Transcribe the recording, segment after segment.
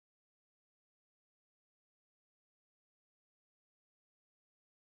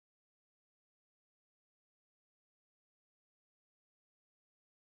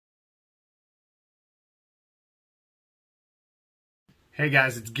Hey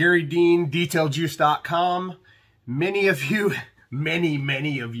guys, it's Garry Dean, DetailJuice.com. Many of you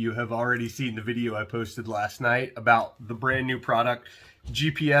have already seen the video I posted last night about the brand new product,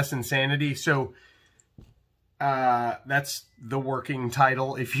 GPS Insanity. So that's the working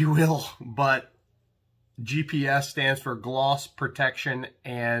title, if you will, but GPS stands for Gloss Protection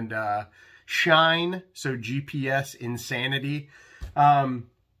and Shine, so GPS Insanity.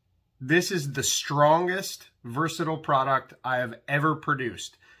 This is the strongest versatile product I have ever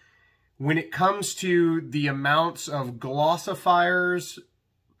produced. When it comes to the amounts of glossifiers,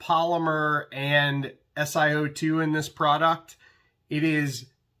 polymer, and SiO2 in this product, it is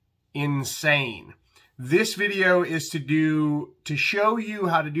insane. This video is to show you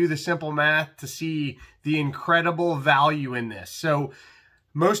how to do the simple math to see the incredible value in this. So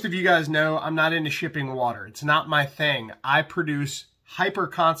most of you guys know I'm not into shipping water. It's not my thing. I produce hyper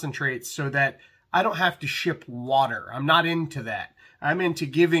concentrates so that I don't have to ship water. I'm not into that. I'm into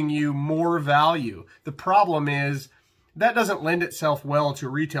giving you more value. The problem is that doesn't lend itself well to a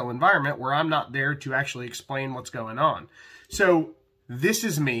retail environment where I'm not there to actually explain what's going on. So this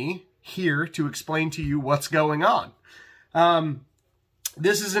is me here to explain to you what's going on.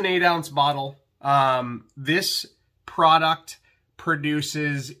 This is an 8-ounce bottle. This product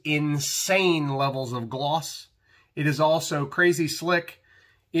produces insane levels of gloss. It is also crazy slick.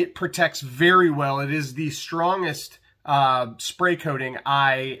 It protects very well. It is the strongest spray coating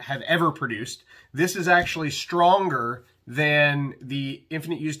I have ever produced. This is actually stronger than the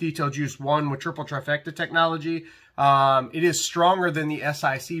Infinite Use Detail Juice 1 with triple trifecta technology. It is stronger than the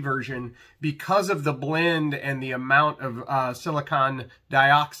SiC version because of the blend and the amount of silicon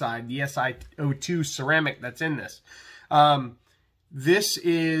dioxide, the SiO2 ceramic that's in this. This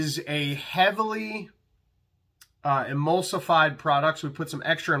is a heavily emulsified products. We put some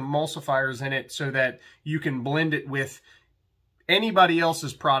extra emulsifiers in it so that you can blend it with anybody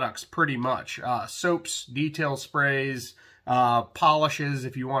else's products pretty much. Soaps, detail sprays, polishes.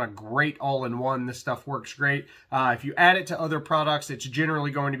 If you want a great all-in-one, this stuff works great. If you add it to other products, it's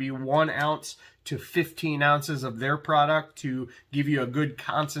generally going to be 1 ounce to 15 ounces of their product to give you a good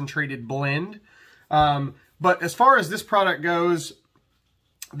concentrated blend. But as far as this product goes,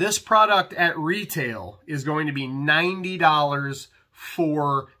 this product at retail is going to be $90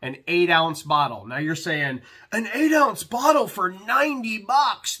 for an 8-ounce bottle. Now you're saying, an 8-ounce bottle for 90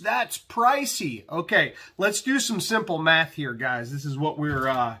 bucks? That's pricey. Okay, let's do some simple math here, guys. This is what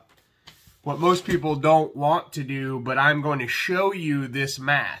what most people don't want to do, but I'm going to show you this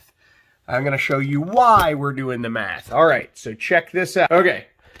math. I'm going to show you why we're doing the math. All right, so check this out. Okay,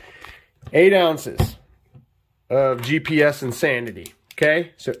 8 ounces of GPS Insanity.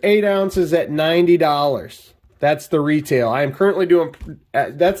 Okay, so 8 ounces at $90. That's the retail. I am currently doing,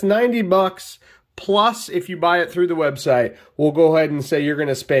 that's 90 bucks. Plus, if you buy it through the website, we'll go ahead and say you're going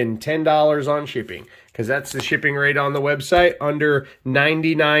to spend $10 on shipping, because that's the shipping rate on the website, under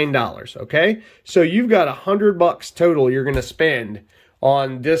 $99. Okay, so you've got 100 bucks total you're going to spend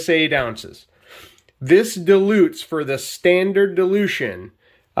on this 8 ounces. This dilutes for the standard dilution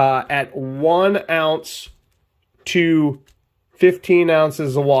at 1 ounce to 15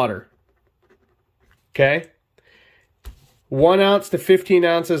 ounces of water. Okay? 1 ounce to 15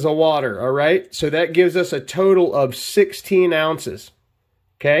 ounces of water. All right? So that gives us a total of 16 ounces.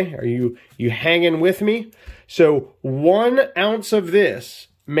 Okay? Are you hanging with me? So 1 ounce of this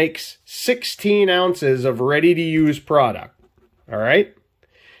makes 16 ounces of ready-to-use product. All right?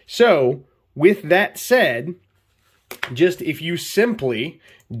 So with that said, just if you simply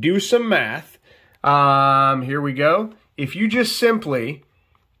do some math, here we go. If you just simply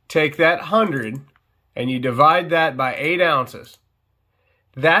take that 100 and you divide that by 8 ounces,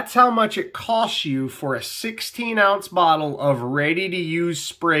 that's how much it costs you for a 16-ounce bottle of ready-to-use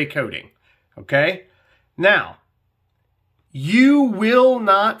spray coating. Okay? Now, you will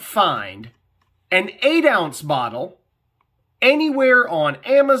not find an 8-ounce bottle anywhere on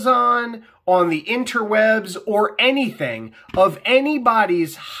Amazon, on the interwebs, or anything of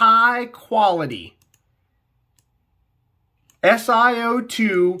anybody's high quality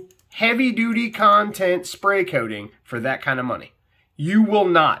SiO2 heavy-duty content spray coating for that kind of money. You will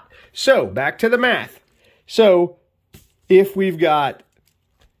not. So, back to the math. So, if we've got,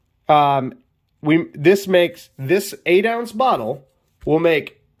 this 8-ounce bottle will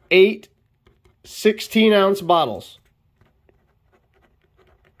make 8 16-ounce bottles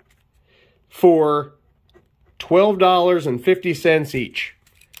for $12.50 each.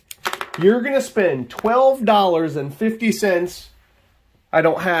 You're going to spend $12.50. I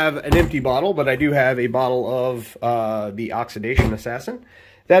don't have an empty bottle, but I do have a bottle of the Oxidation Assassin.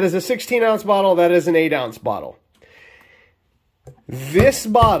 That is a 16-ounce bottle. That is an 8-ounce bottle. this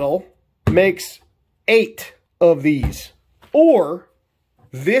bottle makes 8 of these. Or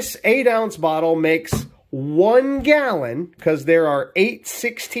this 8-ounce bottle makes 1 gallon, because there are 8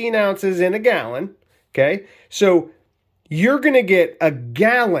 16 ounces in a gallon. Okay, so you're going to get a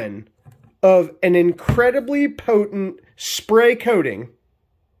gallon of an incredibly potent spray coating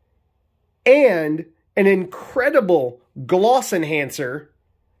and an incredible gloss enhancer.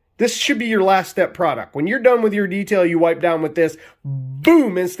 This should be your last step product. When you're done with your detail, you wipe down with this,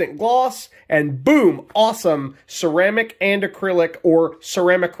 boom, instant gloss, and boom, awesome ceramic and acrylic or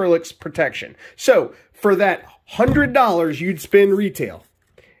ceramic acrylics protection. So for that $100 you'd spend retail,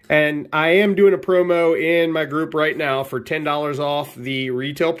 and I am doing a promo in my group right now for $10 off the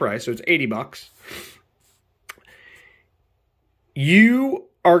retail price, so it's 80 bucks. You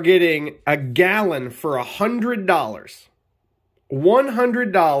are getting a gallon for $100.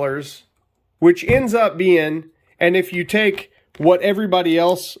 $100, which ends up being, and if you take what everybody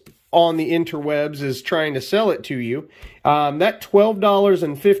else on the interwebs is trying to sell it to you, that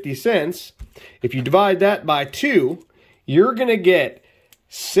 $12.50, if you divide that by 2, you're going to get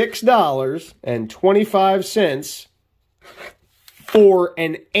 $6.25 for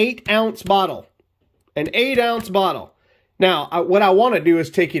an 8-ounce bottle. An 8-ounce bottle. Now, what I want to do is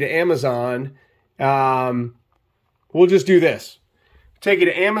take you to Amazon. We'll just do this. Take it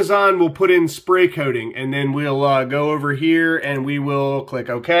to Amazon, we'll put in spray coating, and then we'll go over here and we will click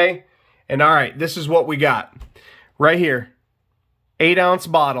OK. And all right, this is what we got. Right here, 8-ounce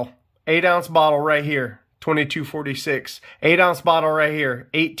bottle. 8-ounce bottle right here, $22.46. 8-ounce bottle right here,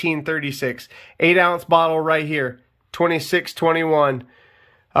 $18.36. 8-ounce bottle right here, $26.21.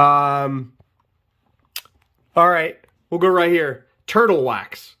 All right, we'll go right here. Turtle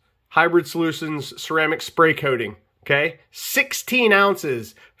Wax, Hybrid Solutions Ceramic Spray Coating. Okay, 16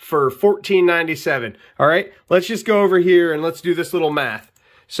 ounces for $14.97. All right, let's just go over here and let's do this little math.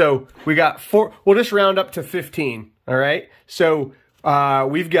 So we got 4, we'll just round up to 15. All right, so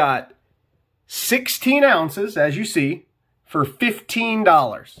we've got 16 ounces, as you see, for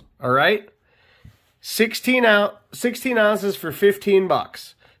 $15. All right, 16 ounces for 15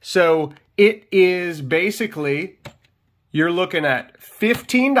 bucks. So it is basically, you're looking at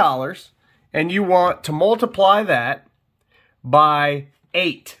 $15. And you want to multiply that by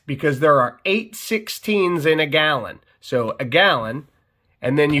 8, because there are 8 16s in a gallon. So a gallon,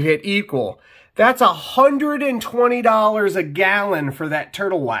 and then you hit equal. That's $120 a gallon for that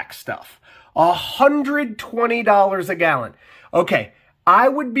turtle wax stuff. $120 a gallon. Okay, I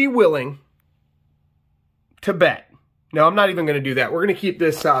would be willing to bet. No, I'm not even going to do that. We're going to keep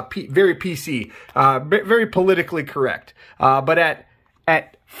this very PC, very politically correct. But at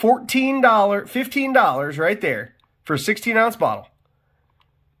 $15 right there for a 16-ounce bottle,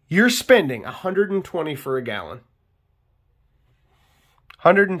 you're spending $120 for a gallon.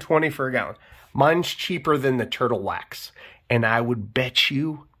 $120 for a gallon. Mine's cheaper than the turtle wax, and I would bet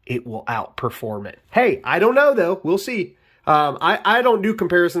you it will outperform it. Hey, I don't know though. We'll see. I don't do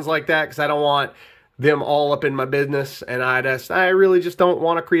comparisons like that because I don't want them all up in my business, and I really just don't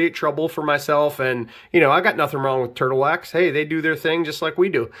want to create trouble for myself. And you know, I got nothing wrong with turtle wax. Hey, they do their thing just like we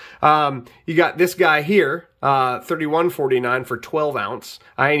do. You got this guy here, $31.49 for 12 ounce.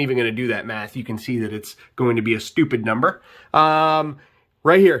 I ain't even going to do that math. You can see that it's going to be a stupid number.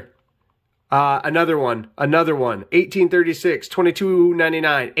 Right here, another one, $18.36,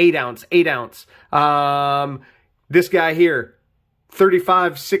 $22.99, 8 ounce. This guy here,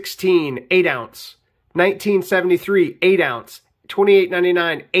 $35.16, 8 ounce. $19.73, 8 ounce.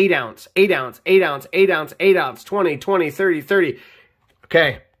 $28.99, 8 ounce. 8 ounce, 8 ounce, 8 ounce, 8 ounce, 20, 20, 30, 30.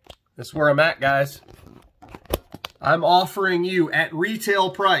 Okay, this is where I'm at, guys. I'm offering you at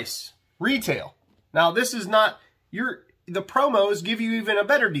retail price. Retail. Now, this is not the promos give you even a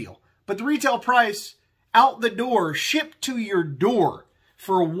better deal. But the retail price, out the door, shipped to your door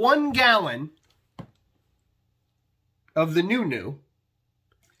for 1 gallon of the new.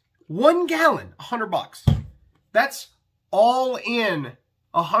 1 gallon, $100. That's all in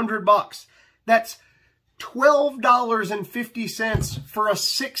 $100. That's $12.50 for a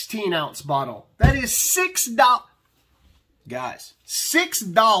 16-ounce bottle. That is $6. Guys,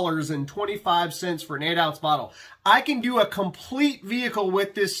 $6.25 for an 8-ounce bottle. I can do a complete vehicle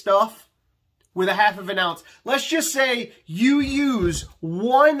with this stuff with a half of an ounce. Let's just say you use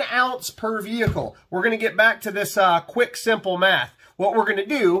 1 ounce per vehicle. We're going to get back to this quick, simple math. What we're going to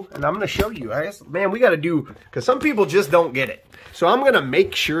do, and I'm going to show you, guys, man, we got to do, because some people just don't get it. So I'm going to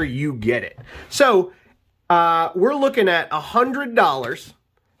make sure you get it. So we're looking at $100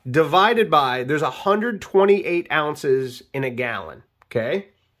 divided by, there's 128 ounces in a gallon, okay?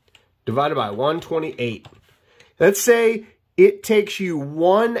 Divided by 128. Let's say It takes you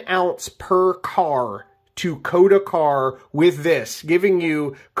 1 ounce per car to coat a car with this, giving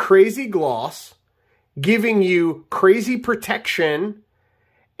you crazy gloss, giving you crazy protection,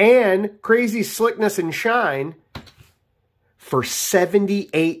 and crazy slickness and shine for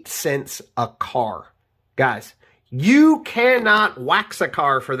 78 cents a car. Guys, you cannot wax a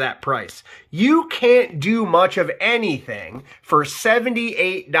car for that price. You can't do much of anything for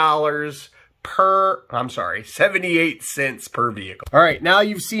 $78 78 cents per vehicle. All right, now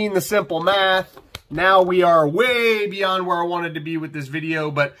you've seen the simple math. Now we are way beyond where I wanted to be with this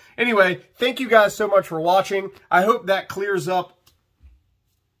video. But anyway, thank you guys so much for watching. I hope that clears up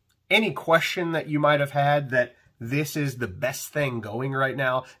any question that you might have had that this is the best thing going right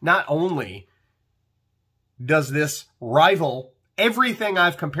now. Not only does this rival everything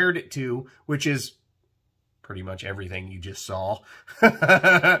I've compared it to, which is pretty much everything you just saw,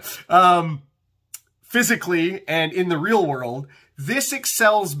 physically and in the real world, this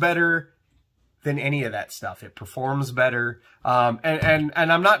excels better than any of that stuff. It performs better. And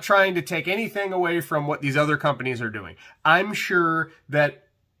I'm not trying to take anything away from what these other companies are doing. I'm sure that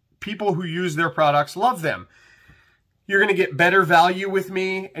people who use their products love them. You're going to get better value with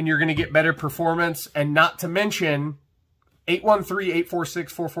me, and you're going to get better performance. And not to mention,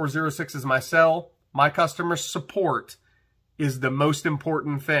 813-846-4406 is my cell. My customer support is the most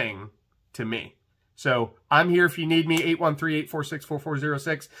important thing to me. So I'm here if you need me,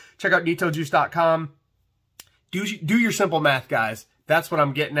 813-846-4406. Check out detailjuice.com. Do your simple math, guys. That's what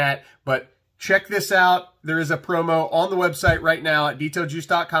I'm getting at. But check this out. There is a promo on the website right now at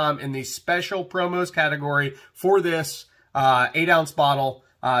detailjuice.com in the special promos category for this 8-ounce bottle.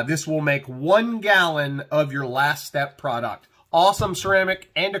 This will make 1 gallon of your last step product. Awesome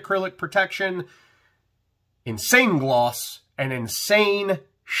ceramic and acrylic protection, insane gloss, and insane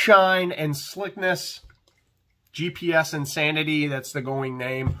shine and slickness. GPS Insanity, that's the going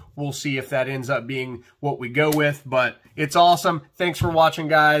name. We'll see if that ends up being what we go with, but it's awesome. Thanks for watching,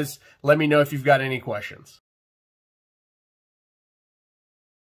 guys. Let me know if you've got any questions.